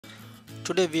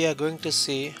Today we are going to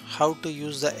see how to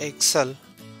use the Excel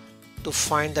to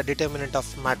find the determinant of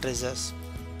matrices.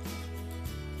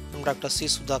 I'm Dr. C.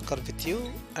 Sudhakar with you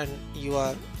and you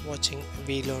are watching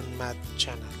We Learn Math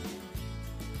channel.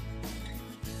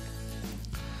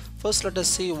 First let us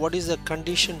see what is the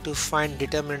condition to find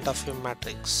determinant of a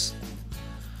matrix.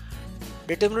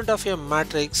 Determinant of a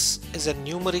matrix is a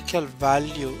numerical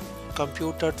value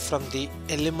computed from the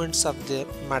elements of the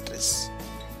matrix.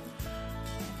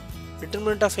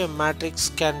 Determinant of a matrix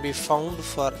can be found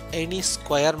for any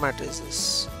square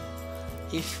matrices.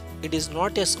 If it is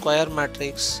not a square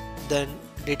matrix, then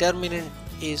determinant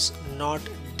is not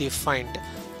defined.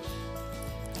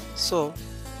 So,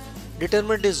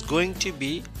 determinant is going to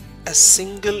be a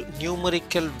single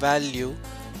numerical value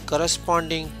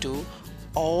corresponding to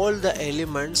all the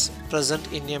elements present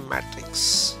in a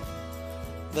matrix.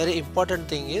 Very important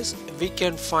thing is we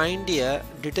can find a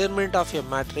determinant of a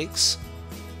matrix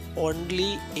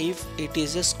only if it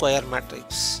is a square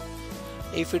matrix.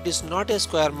 If it is not a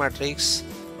square matrix,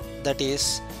 that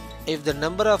is, if the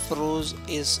number of rows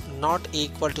is not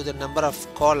equal to the number of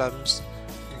columns,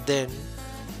 then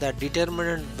the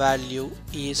determinant value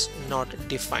is not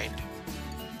defined.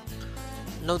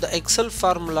 Now the Excel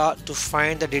formula to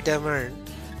find the determinant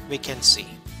we can see.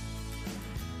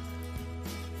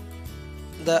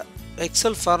 The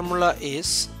Excel formula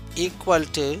is equal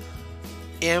to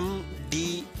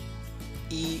MDETERM,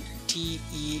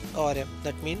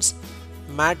 that means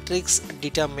matrix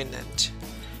determinant.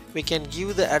 We can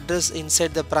give the address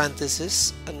inside the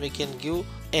parenthesis and we can give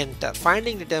enter.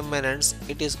 Finding determinants,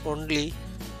 it is only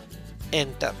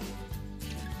enter.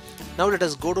 Now let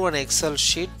us go to an Excel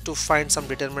sheet to find some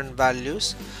determinant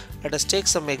values. Let us take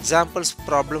some examples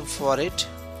problem for it.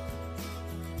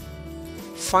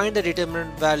 Find the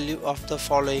determinant value of the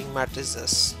following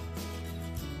matrices.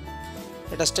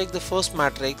 Let us take the first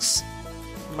matrix,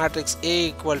 matrix A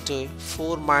equal to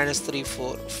 4 minus 3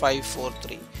 4 5 4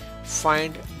 3.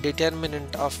 Find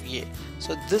determinant of A.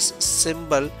 So this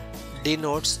symbol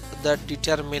denotes the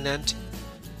determinant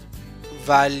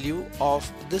value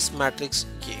of this matrix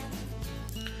A.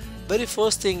 Very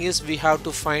first thing is we have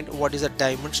to find what is the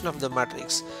dimension of the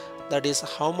matrix, that is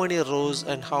how many rows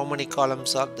and how many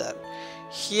columns are there.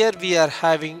 Here we are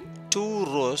having 2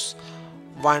 rows,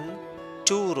 1,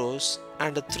 2 rows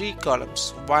and 3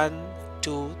 columns, 1,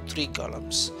 2, 3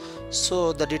 columns.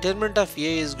 So the determinant of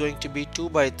A is going to be 2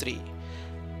 by 3.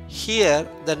 Here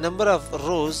the number of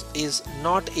rows is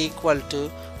not equal to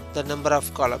the number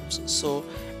of columns, so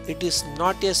it is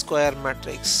not a square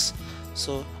matrix.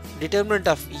 So determinant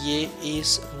of A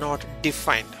is not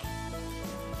defined.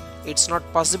 It's not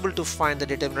possible to find the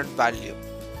determinant value.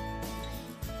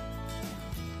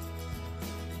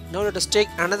 Now let us take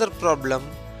another problem.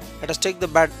 Let us take the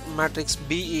matrix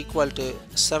B equal to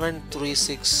 7 3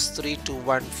 6 3 2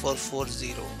 1 4 4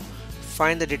 0.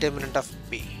 Find the determinant of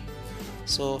B.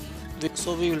 So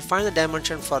we will find the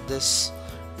dimension for this.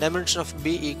 Dimension of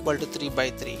B equal to 3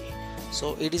 by 3.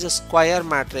 So it is a square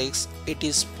matrix. It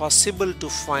is possible to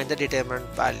find the determinant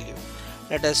value.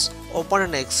 Let us open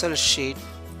an Excel sheet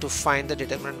to find the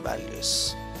determinant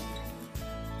values.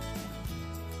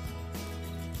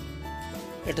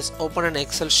 Let us open an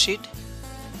Excel sheet.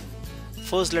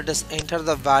 First let us enter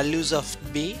the values of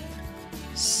B.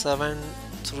 7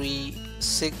 3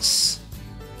 6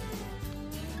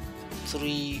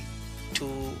 3 2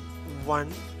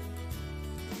 1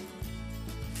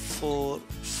 4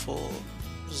 4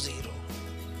 0.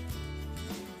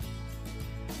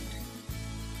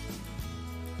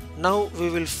 Now we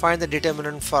will find the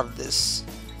determinant for this.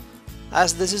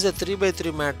 As this is a 3 by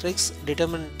 3 matrix,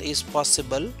 determinant is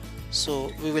possible,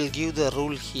 so we will give the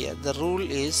rule here. The rule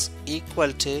is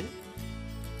equal to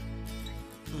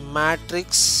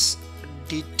matrix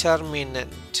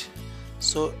determinant.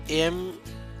 So MDET,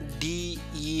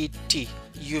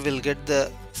 you will get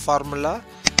the formula.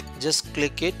 Just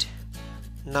click it.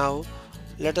 Now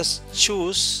let us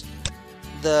choose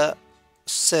the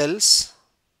cells.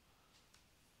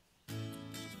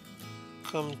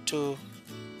 Come to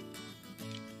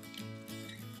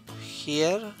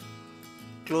here,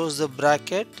 close the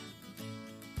bracket.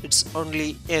 It's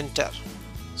only enter.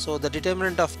 So the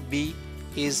determinant of B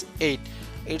is 8.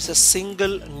 It's a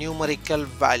single numerical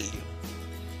value.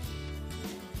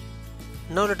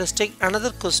 Now let us take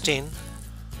another question.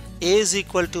 A is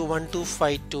equal to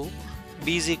 1252,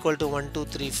 B is equal to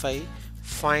 1235.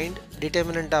 Find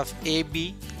determinant of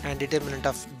AB and determinant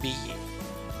of BA.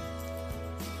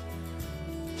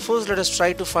 First let us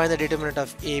try to find the determinant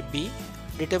of AB.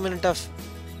 Determinant of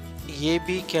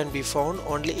AB can be found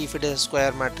only if it is a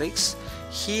square matrix.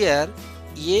 Here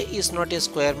A is not a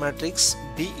square matrix,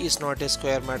 B is not a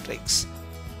square matrix,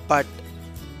 but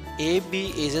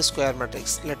AB is a square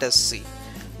matrix. Let us see.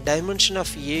 Dimension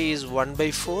of A is 1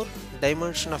 by 4,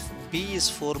 dimension of B is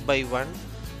 4 by 1.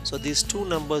 So these two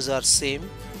numbers are same.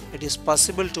 It is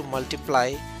possible to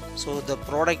multiply. So the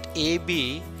product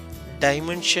AB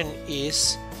dimension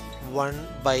is 1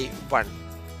 by 1.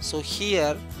 So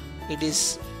here it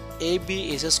is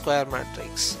AB is a square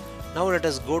matrix. Now let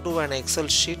us go to an Excel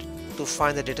sheet to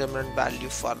find the determinant value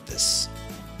for this.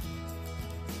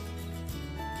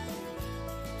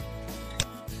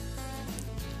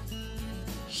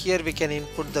 Here we can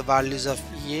input the values of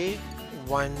A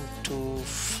 1 2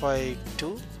 5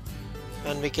 2,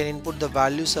 and we can input the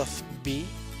values of B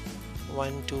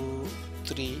 1 2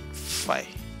 3 5.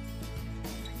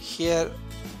 Here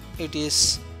it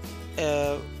is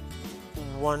a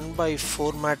 1 by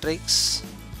 4 matrix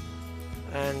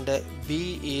and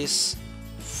B is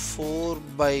 4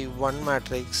 by 1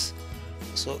 matrix.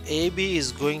 So AB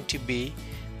is going to be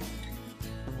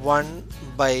 1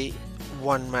 by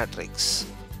 1 matrix.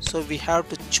 So we have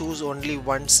to choose only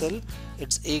one cell.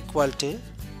 It's equal to.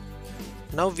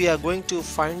 Now we are going to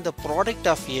find the product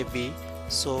of AB.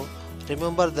 So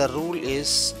remember the rule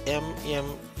is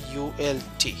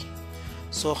MMULT.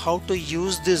 So how to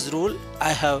use this rule?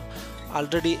 I have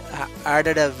already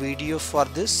added a video for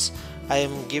this. I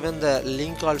am given the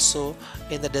link also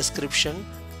in the description.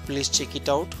 Please check it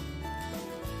out.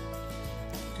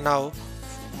 Now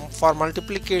for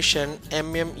multiplication,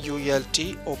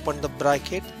 MMULT, open the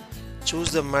bracket,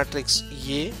 choose the matrix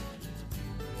A,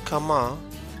 comma,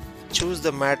 choose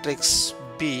the matrix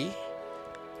B,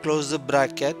 close the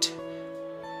bracket,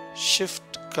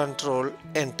 shift control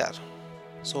enter.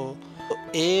 So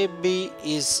AB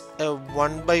is a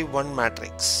 1 by 1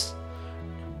 matrix.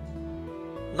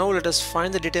 Now let us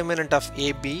find the determinant of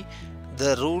AB.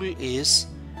 The rule is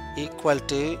equal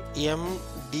to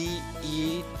MDET,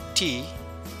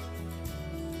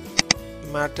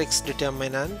 matrix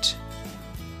determinant,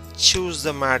 choose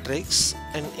the matrix,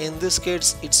 and in this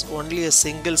case it's only a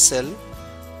single cell,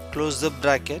 close the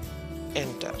bracket,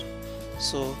 enter.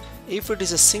 So if it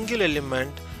is a single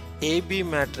element, AB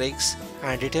matrix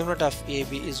and determinant of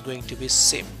AB is going to be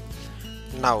same.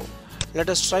 Now let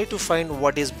us try to find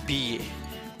what is BA.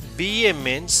 BA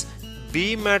means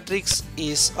B matrix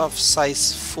is of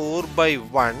size 4 by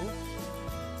 1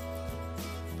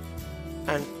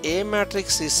 and A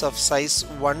matrix is of size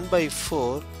 1 by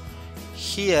 4.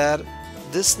 Here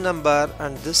this number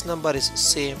and this number is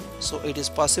same, so it is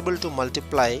possible to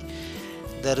multiply.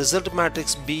 The result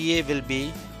matrix BA will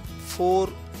be 4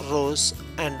 rows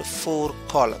and 4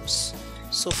 columns.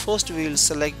 So first we will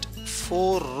select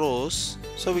 4 rows.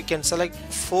 So we can select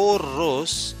 4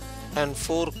 rows and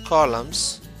 4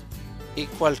 columns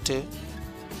equal to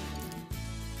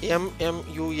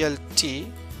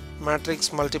MMULT,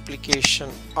 matrix multiplication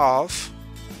of,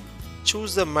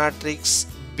 choose the matrix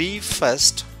B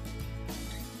first,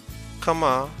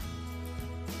 comma,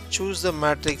 choose the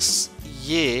matrix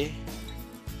A,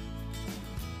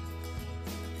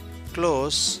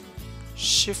 close,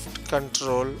 shift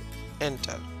control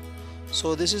enter.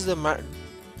 So this is the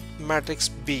matrix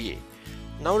BA.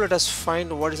 Now let us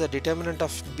find what is the determinant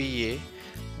of BA.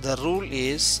 The rule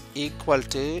is equal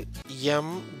to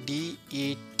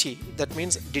MDET, that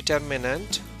means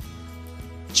determinant.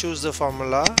 Choose the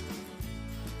formula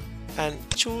and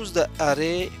choose the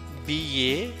array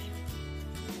BA,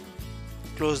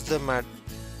 close the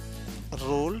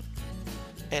rule,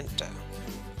 enter.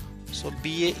 So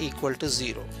BA equal to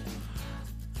 0.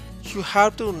 You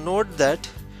have to note that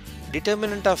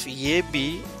determinant of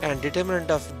AB and determinant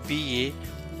of BA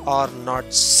are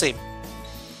not same.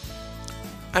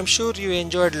 I'm sure you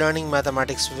enjoyed learning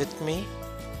mathematics with me.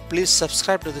 Please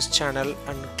subscribe to this channel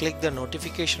and click the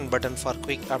notification button for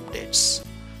quick updates.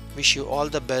 Wish you all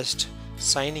the best.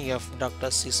 Signing off,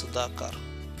 Dr. C. Sudhakar.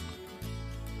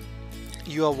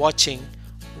 You are watching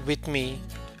with me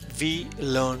We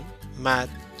Learn Math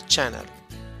channel.